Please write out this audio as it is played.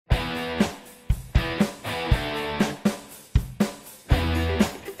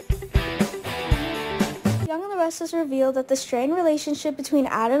sources reveal that the strained relationship between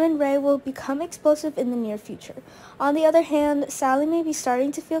Adam and Ray will become explosive in the near future. On the other hand, Sally may be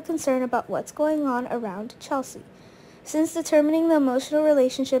starting to feel concerned about what's going on around Chelsea. Since determining the emotional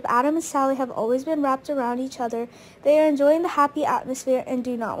relationship, Adam and Sally have always been wrapped around each other. They are enjoying the happy atmosphere and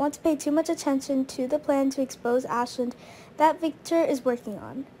do not want to pay too much attention to the plan to expose Ashland that Victor is working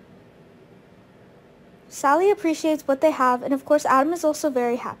on. Sally appreciates what they have, and of course Adam is also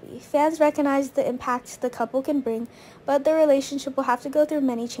very happy. Fans recognize the impact the couple can bring, but their relationship will have to go through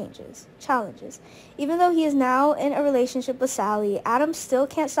many challenges. Even though he is now in a relationship with Sally, Adam still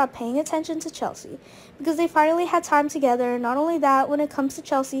can't stop paying attention to Chelsea, because they finally had time together. Not only that, when it comes to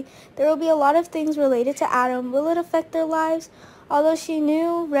Chelsea, there will be a lot of things related to Adam. Will it affect their lives? Although she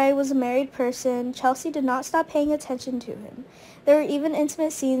knew Ray was a married person, Chelsea did not stop paying attention to him. There were even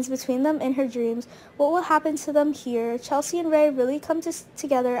intimate scenes between them in her dreams. What will happen to them here? Chelsea and Ray really come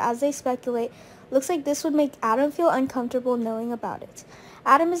together as they speculate. Looks like this would make Adam feel uncomfortable knowing about it.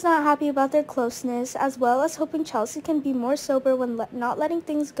 Adam is not happy about their closeness, as well as hoping Chelsea can be more sober when not letting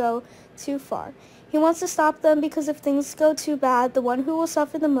things go too far. He wants to stop them because if things go too bad, the one who will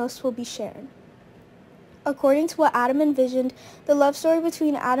suffer the most will be Sharon. According to what Adam envisioned, the love story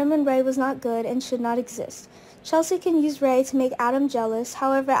between Adam and Ray was not good and should not exist. Chelsea can use Ray to make Adam jealous.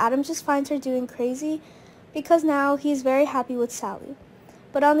 However, Adam just finds her doing crazy because now he is very happy with Sally.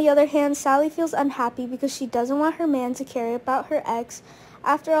 But on the other hand, Sally feels unhappy because she doesn't want her man to care about her ex.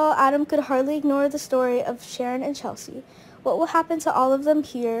 After all, Adam could hardly ignore the story of Sharon and Chelsea. What will happen to all of them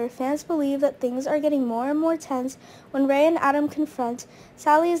here? Fans believe that things are getting more and more tense when Ray and Adam confront.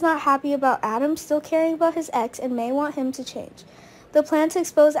 Sally is not happy about Adam still caring about his ex and may want him to change. The plan to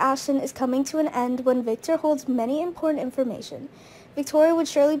expose Ashland is coming to an end when Victor holds many important information. Victoria would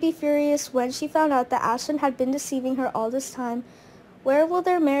surely be furious when she found out that Ashland had been deceiving her all this time. Where will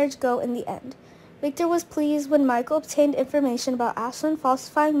their marriage go in the end? Victor was pleased when Michael obtained information about Ashland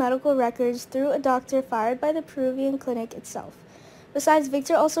falsifying medical records through a doctor fired by the Peruvian clinic itself. Besides,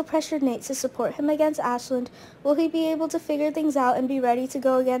 Victor also pressured Nate to support him against Ashland. Will he be able to figure things out and be ready to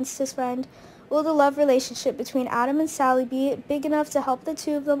go against his friend? Will the love relationship between Adam and Sally be big enough to help the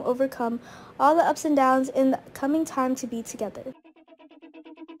two of them overcome all the ups and downs in the coming time to be together?